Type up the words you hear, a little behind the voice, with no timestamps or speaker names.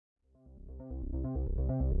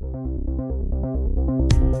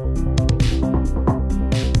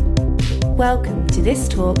Welcome to this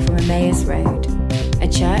talk from Emmaus Road, a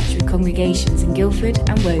church with congregations in Guildford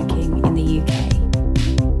and Woking in the UK.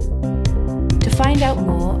 To find out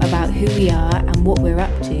more about who we are and what we're up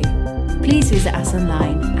to, please visit us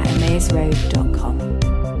online at emmausroad.com.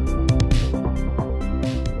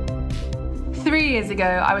 3 years ago,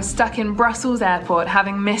 I was stuck in Brussels airport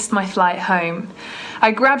having missed my flight home. I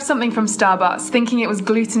grabbed something from Starbucks thinking it was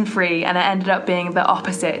gluten-free, and it ended up being the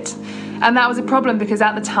opposite. And that was a problem because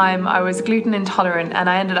at the time I was gluten intolerant and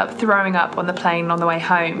I ended up throwing up on the plane on the way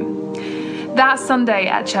home. That Sunday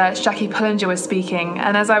at church, Jackie Pullinger was speaking,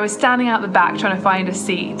 and as I was standing out the back trying to find a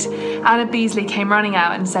seat, Anna Beasley came running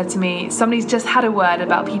out and said to me, "Somebody's just had a word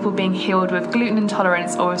about people being healed with gluten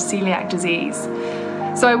intolerance or with celiac disease."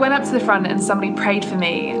 So I went up to the front and somebody prayed for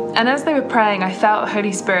me. And as they were praying, I felt the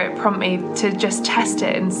Holy Spirit prompt me to just test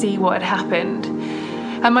it and see what had happened.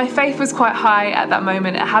 And my faith was quite high at that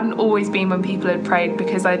moment. It hadn't always been when people had prayed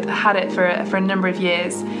because I'd had it for a number of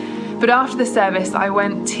years. But after the service, I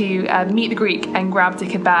went to Meet the Greek and grabbed a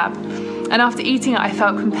kebab. And after eating it, I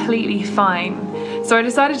felt completely fine. So I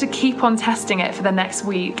decided to keep on testing it for the next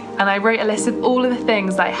week. And I wrote a list of all of the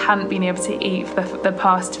things that I hadn't been able to eat for the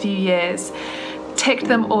past few years. Ticked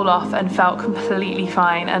them all off and felt completely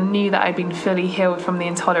fine and knew that I'd been fully healed from the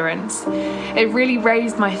intolerance. It really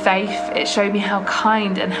raised my faith. It showed me how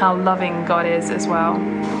kind and how loving God is as well.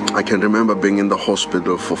 I can remember being in the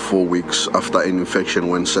hospital for 4 weeks after an infection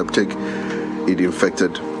went septic. It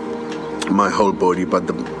infected my whole body, but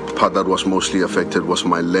the part that was mostly affected was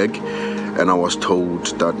my leg. And I was told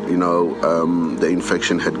that, the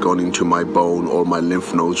infection had gone into my bone, all my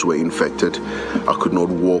lymph nodes were infected. I could not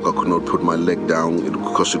walk, I could not put my leg down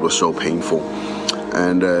because it was so painful.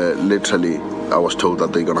 And literally, I was told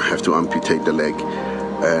that they're gonna have to amputate the leg.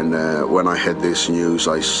 And when I had this news,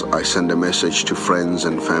 I sent a message to friends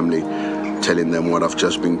and family telling them what I've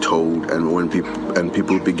just been told, and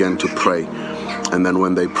people began to pray. And then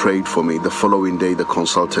when they prayed for me, the following day the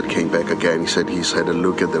consultant came back again. He said he's had a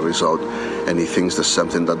look at the result and he thinks there's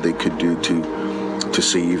something that they could do to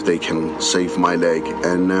see if they can save my leg.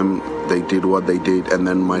 And they did what they did, and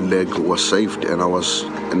then my leg was saved, and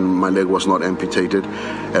my leg was not amputated,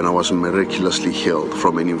 and I was miraculously healed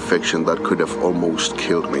from an infection that could have almost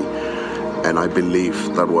killed me. And I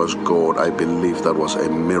believe that was God. I believe that was a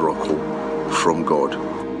miracle from God.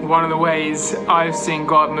 One of the ways I've seen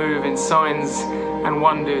God move in signs and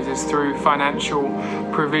wonders is through financial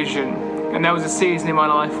provision. And there was a season in my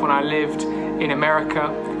life when I lived in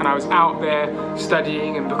America and I was out there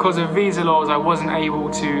studying, and because of visa laws I wasn't able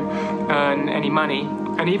to earn any money.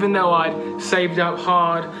 And even though I'd saved up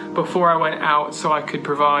hard before I went out so I could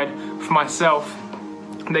provide for myself,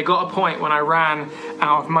 there got a point when I ran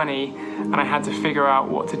out of money and I had to figure out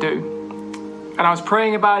what to do. And I was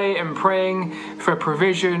praying about it and praying for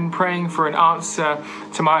provision, praying for an answer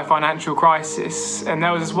to my financial crisis. And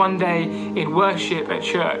there was this one day in worship at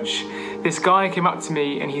church, this guy came up to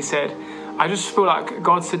me and he said, "I just feel like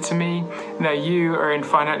God said to me that you are in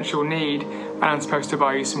financial need and I'm supposed to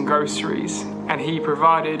buy you some groceries." And he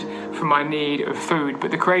provided for my need of food.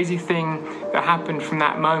 But the crazy thing that happened from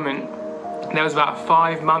that moment, there was about a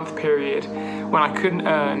 5-month period when I couldn't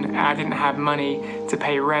earn and I didn't have money to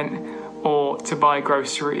pay rent or to buy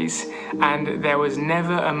groceries. And there was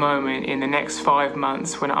never a moment in the next 5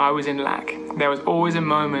 months when I was in lack. There was always a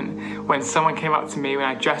moment when someone came up to me when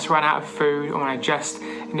I just ran out of food or when I just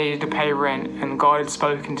needed to pay rent, and God had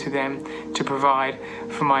spoken to them to provide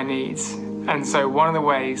for my needs. And so one of the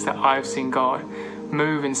ways that I've seen God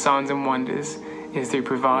move in signs and wonders is through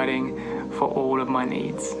providing for all of my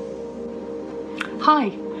needs.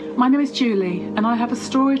 Hi, my name is Julie, and I have a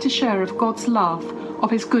story to share of God's love, of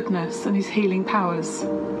his goodness and his healing powers.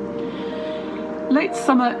 Late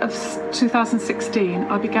summer of 2016,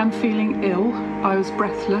 I began feeling ill. I was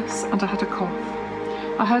breathless and I had a cough.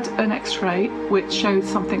 I had an x-ray which showed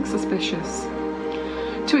something suspicious.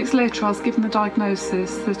 2 weeks later, I was given the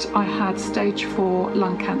diagnosis that I had stage 4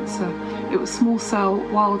 lung cancer. It was small cell,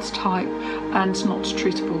 wild type and not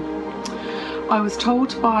treatable. I was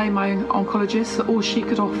told by my oncologist that all she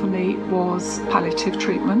could offer me was palliative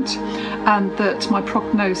treatment and that my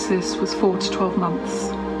prognosis was 4 to 12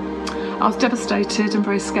 months. I was devastated and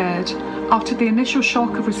very scared. After the initial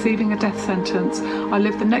shock of receiving a death sentence, I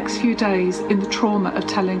lived the next few days in the trauma of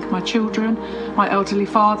telling my children, my elderly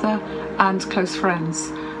father and close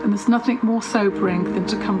friends. And there's nothing more sobering than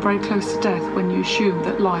to come very close to death when you assume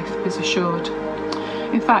that life is assured.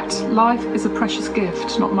 In fact, life is a precious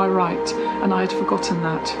gift, not my right, and I had forgotten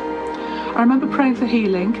that. I remember praying for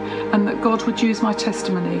healing and that God would use my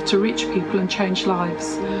testimony to reach people and change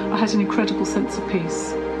lives. I had an incredible sense of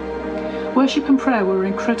peace. Worship and prayer were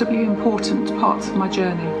incredibly important parts of my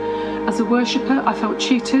journey. As a worshipper, I felt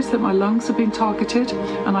cheated that my lungs had been targeted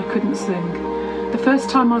and I couldn't sing. The first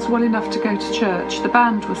time I was well enough to go to church, the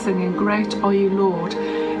band was singing "Great Are You, Lord,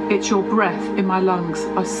 It's Your Breath in My Lungs."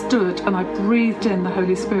 I stood and I breathed in the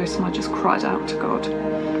Holy Spirit and I just cried out to God.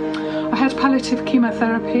 I had palliative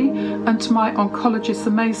chemotherapy, and to my oncologist's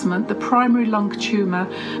amazement, the primary lung tumour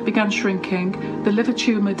began shrinking, the liver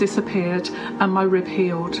tumour disappeared, and my rib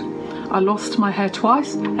healed. I lost my hair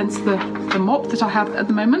twice, hence the mop that I have at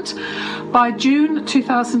the moment. By June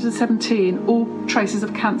 2017, all traces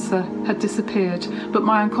of cancer had disappeared, but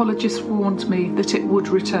my oncologist warned me that it would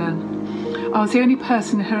return. I was the only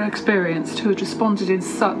person in her experience who had responded in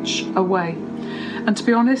such a way. And to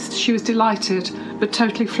be honest, she was delighted, but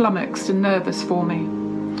totally flummoxed and nervous for me.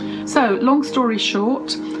 So, long story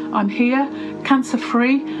short, I'm here,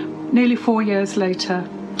 cancer-free, nearly 4 years later.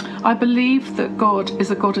 I believe that God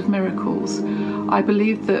is a God of miracles. I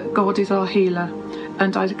believe that God is our healer,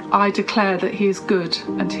 and I declare that He is good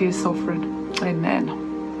and He is sovereign. Amen.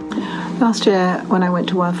 Last year, when I went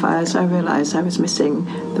to Wildfires, I realised I was missing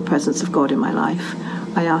the presence of God in my life.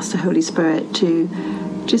 I asked the Holy Spirit to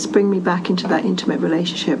just bring me back into that intimate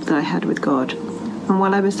relationship that I had with God. And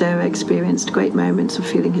while I was there, I experienced great moments of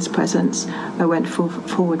feeling His presence. I went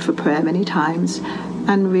forward for prayer many times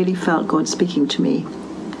and really felt God speaking to me.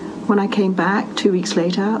 When I came back 2 weeks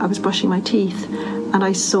later, I was brushing my teeth and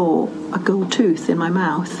I saw a gold tooth in my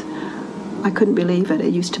mouth. I couldn't believe it.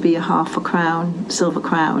 It used to be a half a crown, silver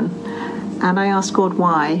crown. And I asked God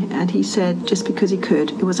why, and He said just because He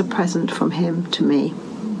could. It was a present from Him to me.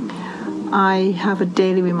 I have a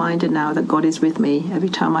daily reminder now that God is with me every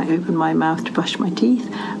time I open my mouth to brush my teeth,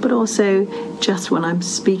 but also just when I'm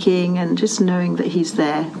speaking and just knowing that He's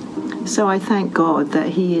there. So I thank God that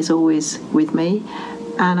He is always with me,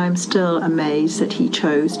 and I'm still amazed that He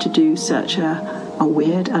chose to do such a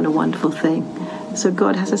weird and a wonderful thing. So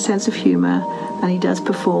God has a sense of humour, and He does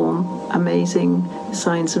perform amazing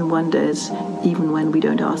signs and wonders even when we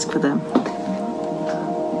don't ask for them.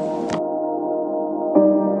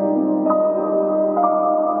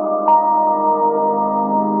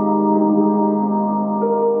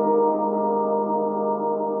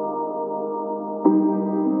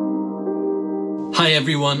 Hi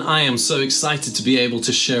everyone, I am so excited to be able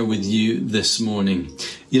to share with you this morning.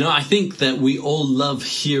 You know, I think that we all love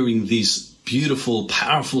hearing these beautiful,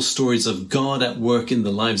 powerful stories of God at work in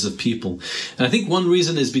the lives of people. And I think one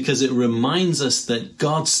reason is because it reminds us that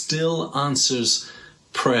God still answers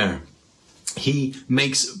prayer. He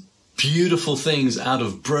makes beautiful things out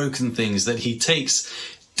of broken things, that He takes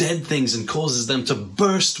dead things and causes them to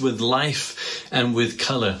burst with life and with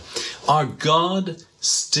color. Our God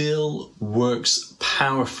still works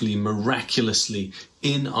powerfully, miraculously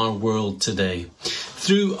in our world today.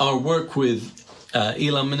 Through our work with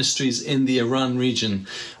Elam Ministries in the Iran region,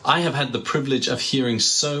 I have had the privilege of hearing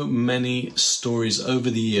so many stories over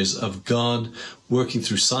the years of God working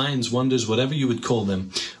through signs, wonders, whatever you would call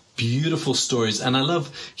them. Beautiful stories, and I love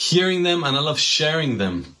hearing them and I love sharing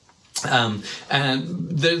them. And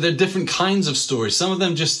they're different kinds of stories. Some of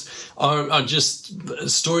them just are just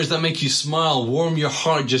stories that make you smile, warm your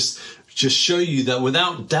heart, just show you that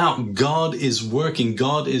without doubt God is working,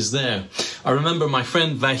 God is there. I remember my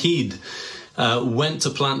friend Vahid went to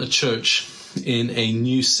plant a church in a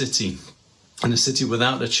new city, in a city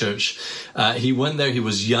without a church. He went there, he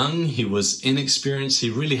was young, he was inexperienced, he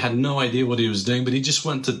really had no idea what he was doing, but he just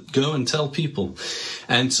went to go and tell people.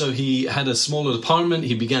 And so he had a smaller apartment,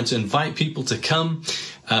 he began to invite people to come.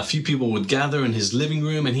 A few people would gather in his living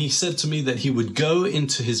room, and he said to me that he would go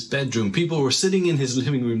into his bedroom. People were sitting in his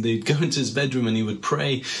living room, they'd go into his bedroom and he would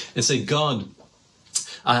pray and say, God,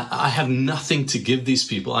 I have nothing to give these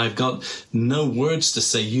people. I've got no words to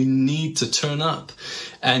say. You need to turn up.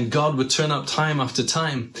 And God would turn up time after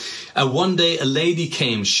time. One day a lady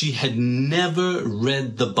came. She had never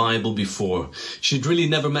read the Bible before. She'd really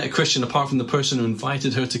never met a Christian apart from the person who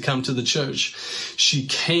invited her to come to the church. She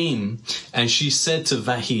came and she said to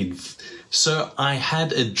Vahid, "Sir, I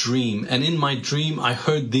had a dream, and in my dream I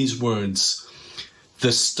heard these words.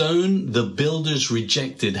 The stone the builders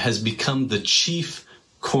rejected has become the chief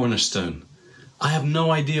cornerstone." I have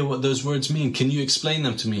no idea what those words mean. Can you explain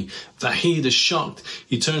them to me? Vahid is shocked.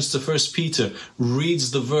 He turns to 1 Peter,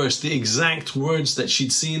 reads the verse, the exact words that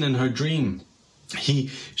she'd seen in her dream.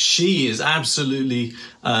 She is absolutely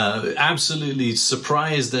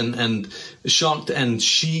surprised and shocked, and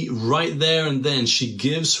she right there and then she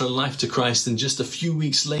gives her life to Christ, and just a few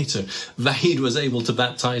weeks later Vahid was able to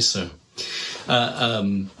baptize her.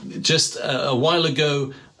 Just a while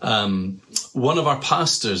ago, one of our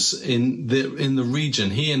pastors in the region,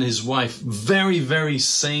 he and his wife, very, very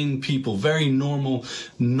sane people, very normal,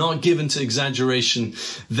 not given to exaggeration.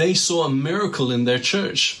 They saw a miracle in their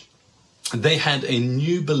church. They had a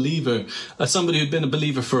new believer, somebody who'd been a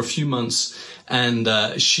believer for a few months, and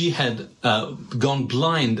she had gone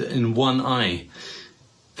blind in one eye.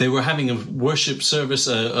 They were having a worship service,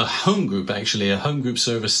 a home group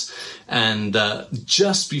service. And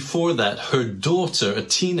just before that, her daughter, a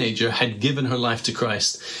teenager, had given her life to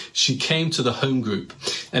Christ. She came to the home group.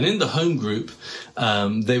 And in the home group,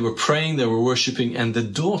 they were praying, they were worshiping, and the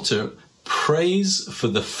daughter prays for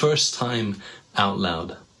the first time out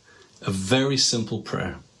loud. A very simple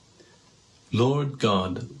prayer. Lord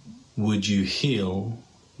God, would you heal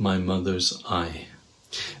my mother's eye?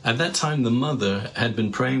 At that time, the mother had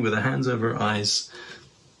been praying with her hands over her eyes.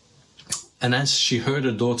 And as she heard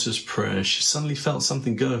her daughter's prayer, she suddenly felt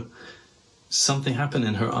something go. Something happened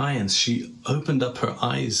in her eye, and she opened up her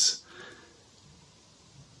eyes.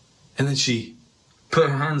 And then she put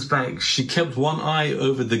her hands back. She kept one eye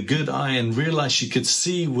over the good eye and realized she could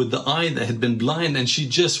see with the eye that had been blind, and she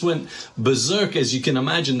just went berserk, as you can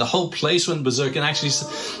imagine. The whole place went berserk, and actually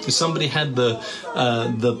somebody had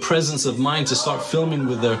the presence of mind to start filming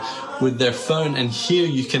with their phone, and here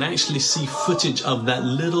you can actually see footage of that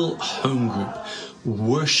little home group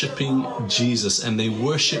worshiping Jesus, and they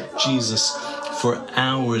worshiped Jesus for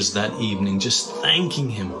hours that evening, just thanking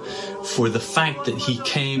him for the fact that he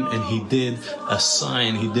came and he did a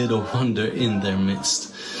sign, he did a wonder in their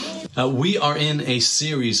midst. We are in a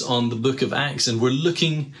series on the book of Acts, and we're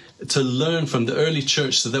looking to learn from the early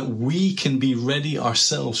church so that we can be ready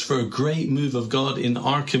ourselves for a great move of God in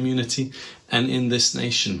our community and in this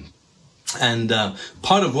nation. And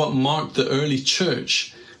part of what marked the early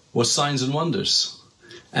church was signs and wonders.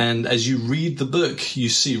 And as you read the book, you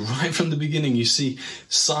see right from the beginning, you see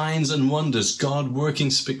signs and wonders, God working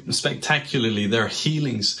spectacularly. There are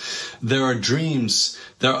healings, there are dreams,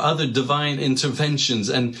 there are other divine interventions.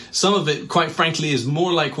 And some of it, quite frankly, is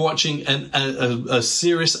more like watching a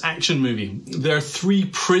serious action movie. There are 3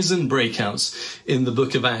 prison breakouts in the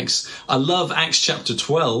book of Acts. I love Acts chapter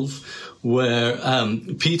 12, where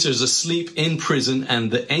Peter's asleep in prison,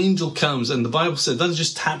 and the angel comes, and the Bible said, doesn't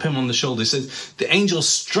just tap him on the shoulder. It says the angel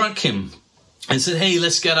struck him and said, hey,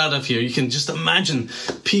 let's get out of here. You can just imagine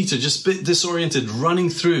Peter just a bit disoriented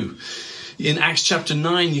running through. In Acts chapter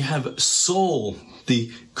 9, you have Saul,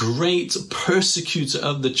 the great persecutor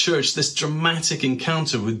of the church, this dramatic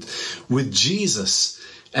encounter with Jesus.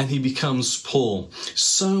 And he becomes Paul.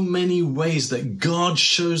 So many ways that God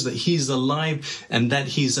shows that he's alive and that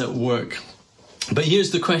he's at work. But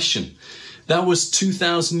here's the question. That was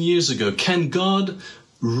 2,000 years ago. Can God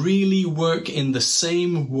really work in the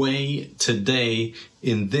same way today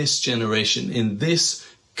in this generation, in this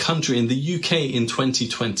country, in the UK in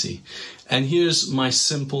 2020? And here's my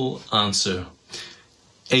simple answer.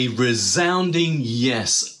 A resounding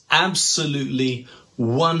yes, absolutely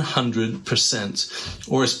 100%.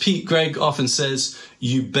 Or as Pete Greig often says,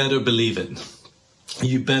 you better believe it.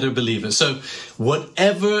 You better believe it. So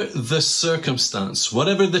whatever the circumstance,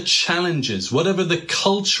 whatever the challenges, whatever the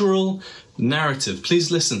cultural narrative, please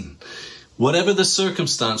listen. Whatever the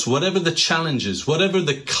circumstance, whatever the challenges, whatever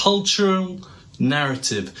the cultural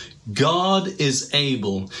narrative, God is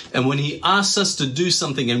able. And when he asks us to do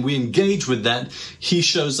something and we engage with that, he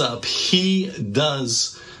shows up. He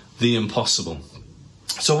does the impossible.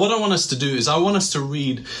 So what I want us to do is I want us to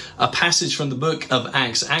read a passage from the book of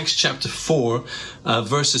Acts, Acts chapter 4,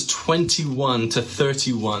 verses 21 to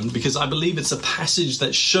 31, because I believe it's a passage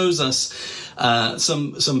that shows us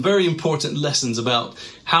some very important lessons about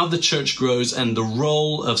how the church grows and the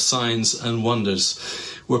role of signs and wonders.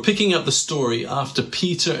 We're picking up the story after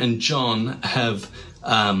Peter and John have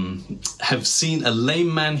seen a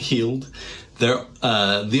lame man healed.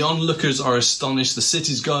 The onlookers are astonished. The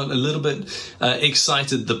city's got a little bit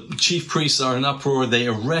excited. The chief priests are in uproar. They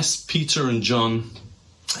arrest Peter and John,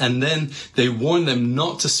 and then they warn them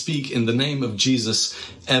not to speak in the name of Jesus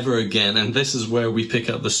ever again. And this is where we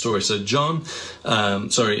pick up the story. So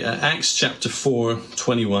Acts chapter 4,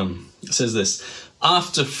 21. It says this: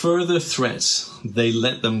 after further threats, they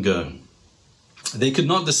let them go. They could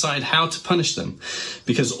not decide how to punish them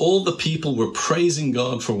because all the people were praising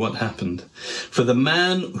God for what happened. For the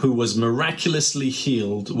man who was miraculously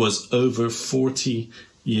healed was over 40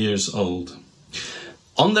 years old.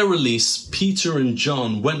 On their release, Peter and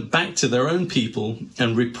John went back to their own people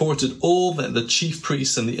and reported all that the chief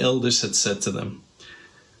priests and the elders had said to them.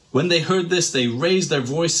 When they heard this, they raised their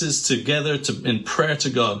voices together in prayer to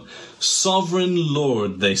God. Sovereign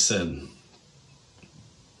Lord, they said,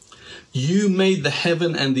 You made the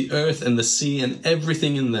heaven and the earth and the sea and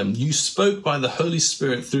everything in them. You spoke by the Holy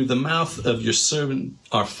Spirit through the mouth of your servant,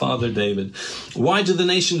 our father David. Why do the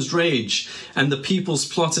nations rage and the peoples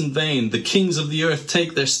plot in vain? The kings of the earth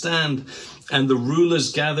take their stand, and the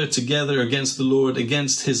rulers gather together against the Lord,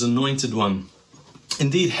 against his anointed one.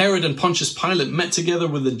 Indeed, Herod and Pontius Pilate met together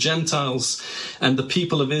with the Gentiles and the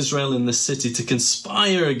people of Israel in the city to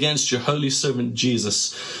conspire against your holy servant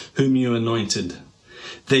Jesus, whom you anointed.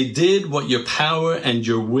 They did what your power and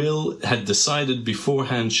your will had decided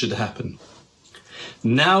beforehand should happen.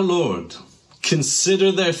 Now, Lord,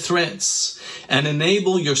 consider their threats and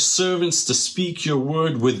enable your servants to speak your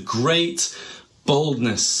word with great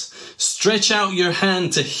boldness. Stretch out your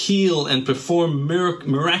hand to heal and perform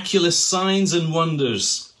miraculous signs and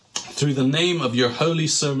wonders through the name of your holy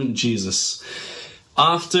servant Jesus.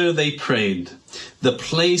 After they prayed, the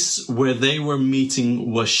place where they were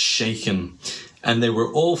meeting was shaken, and they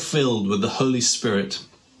were all filled with the Holy Spirit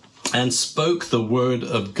and spoke the word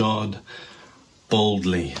of God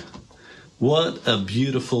boldly. What a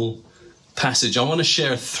beautiful passage. I want to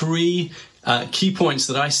share three key points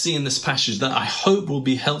that I see in this passage that I hope will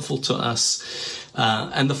be helpful to us.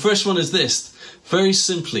 And the first one is this. Very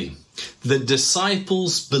simply, the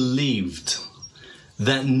disciples believed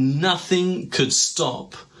that nothing could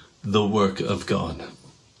stop the work of God.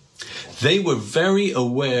 They were very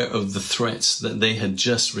aware of the threats that they had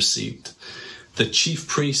just received. The chief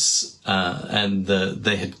priests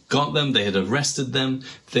they had got them, they had arrested them,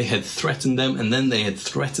 they had threatened them, and then they had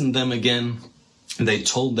threatened them again. They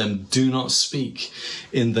told them, do not speak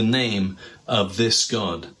in the name of this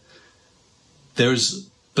God.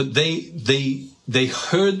 But they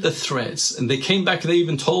heard the threats, and they came back, they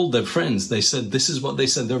even told their friends. They said, this is what they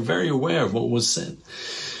said. They're very aware of what was said.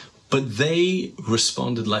 But they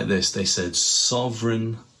responded like this. They said,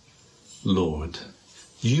 Sovereign Lord,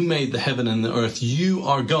 you made the heaven and the earth. You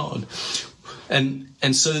are God. And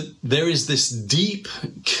so there is this deep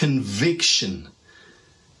conviction.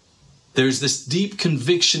 There's this deep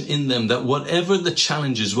conviction in them that whatever the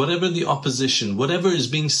challenges, whatever the opposition, whatever is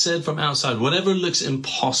being said from outside, whatever looks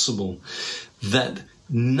impossible, that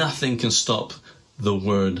nothing can stop the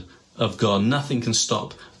word of God. Nothing can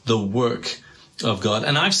stop the work of God.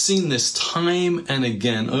 And I've seen this time and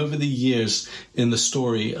again over the years in the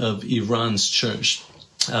story of Iran's church.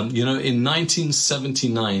 In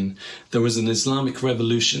 1979, there was an Islamic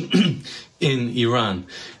revolution in Iran.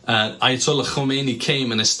 Ayatollah Khomeini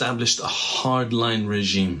came and established a hardline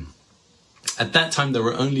regime. At that time, there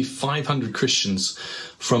were only 500 Christians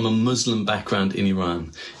from a Muslim background in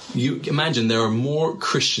Iran. You imagine there are more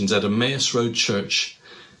Christians at Emmaus Road Church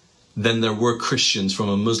than there were Christians from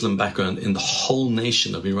a Muslim background in the whole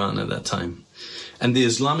nation of Iran at that time. And the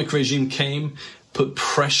Islamic regime came, put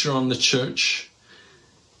pressure on the church.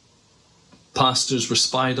 Pastors were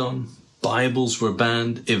spied on. Bibles were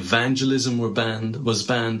banned. Evangelism was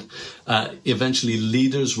banned. Eventually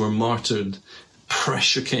leaders were martyred.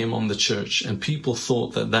 Pressure came on the church, and people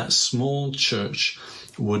thought that small church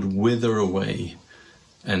would wither away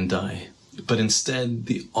and die. But instead,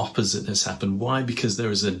 the opposite has happened. Why? Because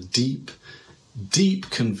there is a deep, deep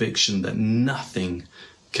conviction that nothing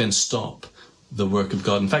can stop the work of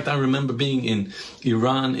God. In fact, I remember being in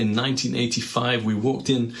Iran in 1985. We walked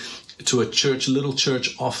in to a church, a little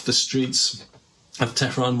church off the streets of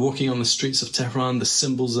Tehran, walking on the streets of Tehran, the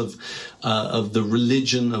symbols of the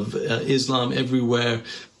religion of Islam everywhere,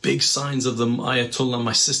 big signs of the Ayatollah.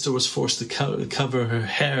 My sister was forced to cover her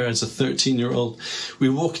hair as a 13-year-old. We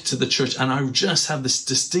walked to the church, and I just have this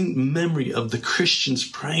distinct memory of the Christians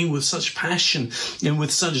praying with such passion and with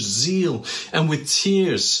such zeal and with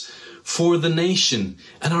tears for the nation.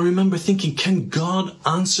 And I remember thinking, can God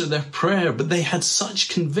answer their prayer? But they had such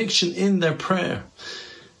conviction in their prayer.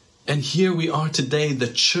 And here we are today. The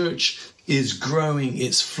church is growing.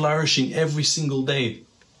 It's flourishing every single day.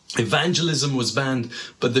 Evangelism was banned,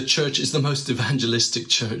 but the church is the most evangelistic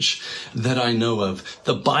church that I know of.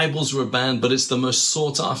 The Bibles were banned, but it's the most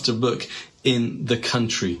sought after book in the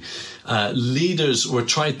country. Leaders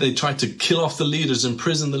tried to kill off the leaders,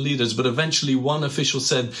 imprison the leaders, but eventually one official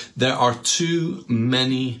said, there are too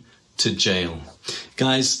many to jail.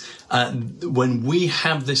 Guys, when we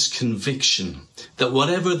have this conviction that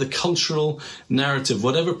whatever the cultural narrative,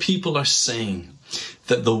 whatever people are saying,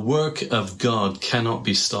 that the work of God cannot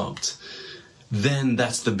be stopped, then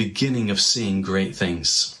that's the beginning of seeing great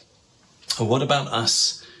things. What about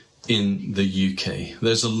us in the UK?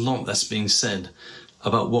 There's a lot that's being said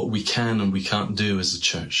about what we can and we can't do as a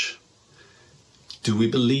church. Do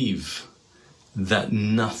we believe that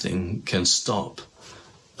nothing can stop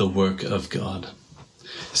the work of God?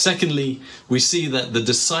 Secondly, we see that the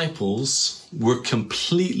disciples were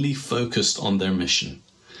completely focused on their mission.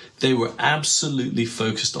 They were absolutely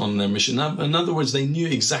focused on their mission. In other words, they knew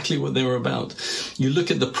exactly what they were about. You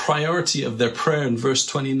look at the priority of their prayer in verse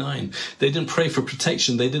 29. They didn't pray for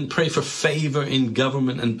protection. They didn't pray for favor in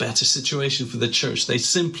government and better situation for the church. They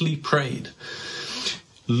simply prayed,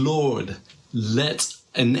 Lord,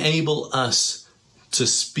 enable us to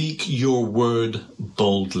speak your word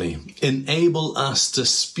boldly. Enable us to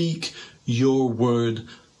speak your word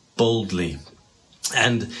boldly.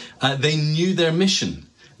 And they knew their mission.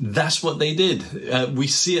 That's what they did. We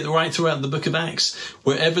see it right throughout the book of Acts.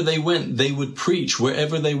 Wherever they went, they would preach.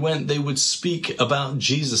 Wherever they went, they would speak about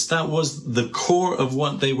Jesus. That was the core of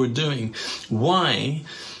what they were doing. Why?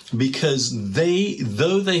 Because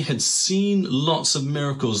though they had seen lots of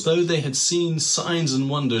miracles, though they had seen signs and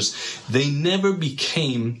wonders, they never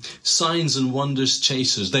became signs and wonders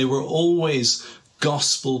chasers. They were always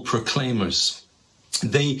gospel proclaimers.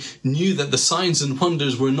 They knew that the signs and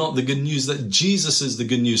wonders were not the good news, that Jesus is the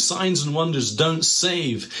good news. Signs and wonders don't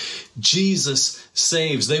save. Jesus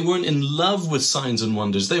saves. They weren't in love with signs and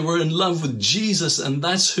wonders. They were in love with Jesus, and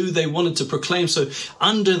that's who they wanted to proclaim. So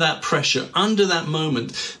under that pressure, under that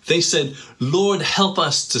moment, they said, Lord, help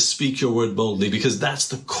us to speak your word boldly, because that's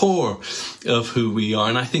the core of who we are.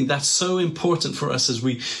 And I think that's so important for us as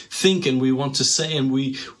we think and we want to say and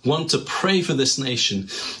we want to pray for this nation.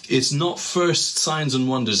 It's not first signs and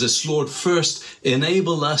wonders. It's, Lord, first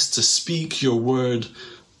enable us to speak your word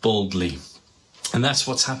boldly. And that's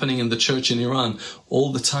what's happening in the church in Iran.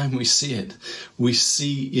 All the time we see it. We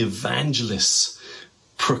see evangelists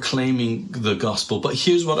proclaiming the gospel. But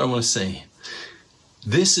here's what I want to say.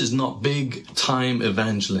 This is not big time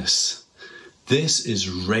evangelists. This is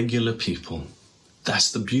regular people.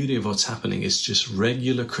 That's the beauty of what's happening. It's just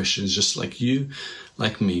regular Christians, just like you,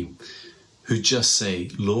 like me, who just say,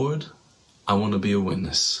 Lord, I want to be a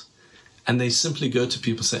witness. And they simply go to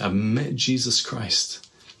people and say, I've met Jesus Christ.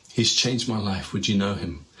 He's changed my life. Would you know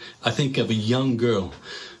him? I think of a young girl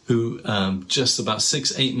who just about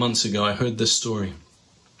 6-8 months ago, I heard this story,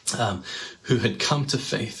 who had come to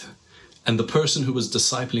faith. And the person who was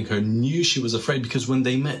discipling her knew she was afraid, because when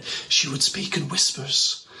they met, she would speak in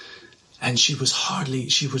whispers. And she was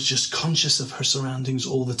just conscious of her surroundings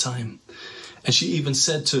all the time. And she even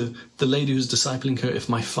said to the lady who's discipling her, if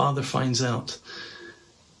my father finds out,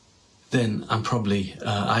 then I'm probably,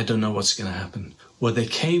 I don't know what's going to happen. Well, they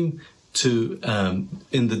came to,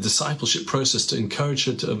 in the discipleship process, to encourage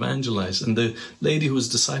her to evangelize. And the lady who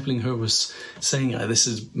was discipling her was saying, this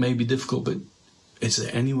is maybe difficult, but is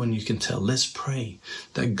there anyone you can tell? Let's pray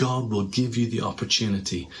that God will give you the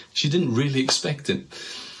opportunity. She didn't really expect it.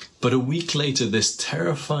 But a week later, this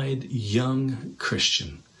terrified young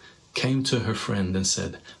Christian came to her friend and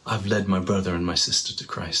said, I've led my brother and my sister to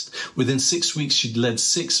Christ. Within 6 weeks, she'd led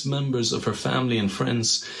 6 members of her family and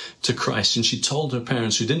friends to Christ. And she told her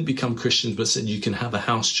parents, who didn't become Christians, but said, you can have a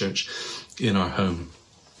house church in our home.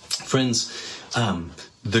 Friends,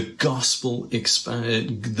 the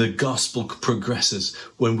gospel progresses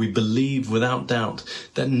when we believe without doubt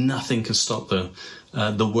that nothing can stop the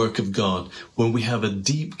work of God. When we have a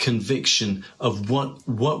deep conviction of what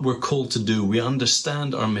we're called to do, we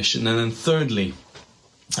understand our mission. And then thirdly,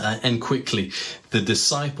 and quickly, the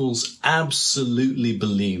disciples absolutely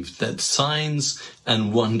believed that signs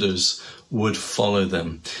and wonders would follow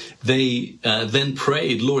them. They then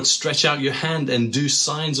prayed, Lord, stretch out your hand and do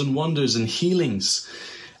signs and wonders and healings.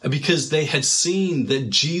 Because they had seen that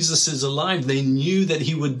Jesus is alive. They knew that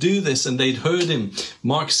he would do this, and they'd heard him.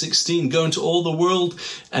 Mark 16, go into all the world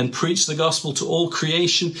and preach the gospel to all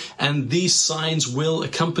creation, and these signs will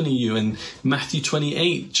accompany you. In Matthew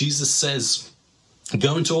 28, Jesus says,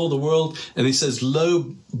 go into all the world, and he says,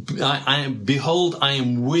 lo, behold, I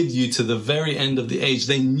am with you to the very end of the age.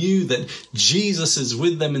 They knew that Jesus is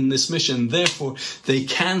with them in this mission. Therefore, they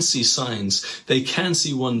can see signs. They can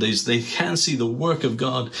see wonders. They can see the work of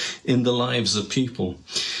God in the lives of people.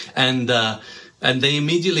 And they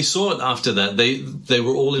immediately saw it after that. They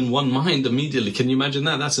were all in one mind immediately. Can you imagine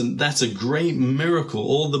that? That's a great miracle.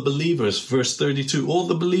 All the believers, verse 32, all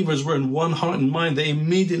the believers were in one heart and mind. They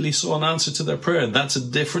immediately saw an answer to their prayer. That's a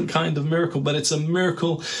different kind of miracle, but it's a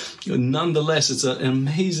miracle nonetheless. It's an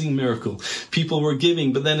amazing miracle. People were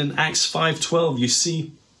giving, but then in Acts 5:12, you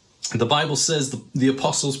see, the Bible says the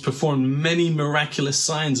apostles performed many miraculous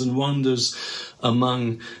signs and wonders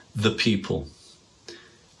among the people.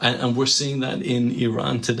 And we're seeing that in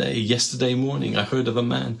Iran today. Yesterday morning, I heard of a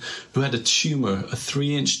man who had a tumor, a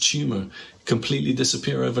 3-inch tumor, completely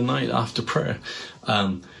disappear overnight after prayer.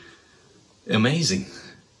 Amazing.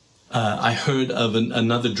 I heard of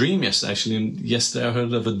another dream yesterday. Actually, yesterday I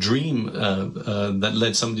heard of a dream that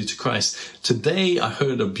led somebody to Christ. Today I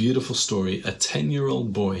heard a beautiful story. A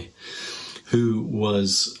 10-year-old boy who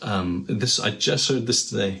was I just heard this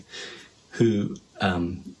today. Who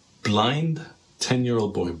blind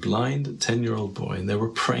 10-year-old boy, and they were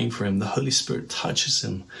praying for him. The Holy Spirit touches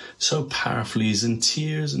him so powerfully. He's in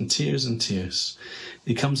tears and tears and tears.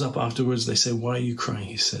 He comes up afterwards. They say, "Why are you crying?"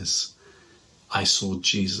 He says, "I saw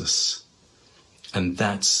Jesus, and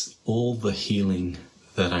that's all the healing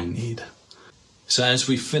that I need." So as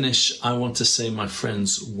we finish, I want to say, my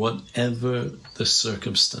friends, whatever the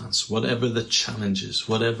circumstance, whatever the challenges,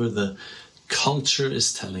 whatever the culture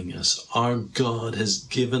is telling us, our God has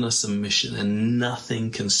given us a mission, and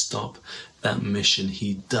nothing can stop that mission.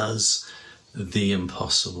 He does the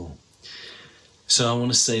impossible. So I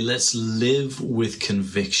want to say, let's live with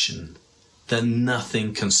conviction that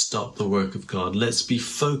nothing can stop the work of God. Let's be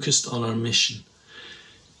focused on our mission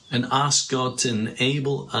and ask God to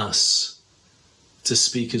enable us to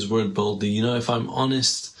speak his word boldly. You know, if I'm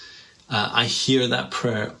honest, I hear that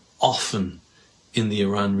prayer often in the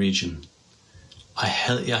Iran region. I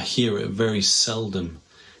hear it very seldom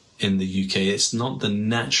in the UK. It's not the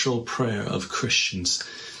natural prayer of Christians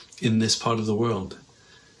in this part of the world.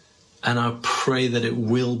 And I pray that it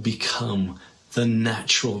will become the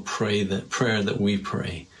natural prayer that we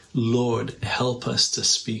pray. Lord, help us to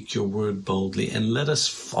speak your word boldly, and let us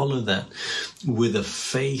follow that with a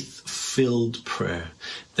faith-filled prayer,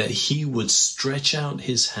 that he would stretch out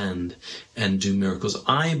his hand and do miracles.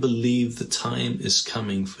 I believe the time is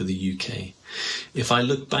coming for the UK. If I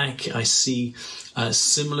look back, I see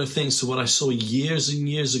similar things to what I saw years and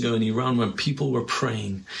years ago in Iran, when people were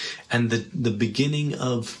praying, and the beginning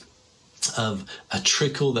of a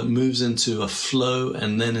trickle that moves into a flow,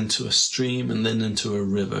 and then into a stream, and then into a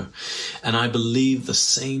river. And I believe the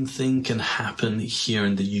same thing can happen here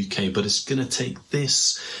in the UK, but it's going to take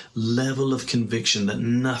this level of conviction that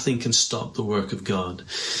nothing can stop the work of God,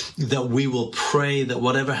 that we will pray that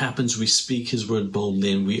whatever happens, we speak his word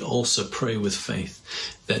boldly, and we also pray with faith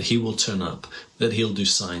that he will turn up, that he'll do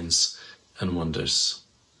signs and wonders.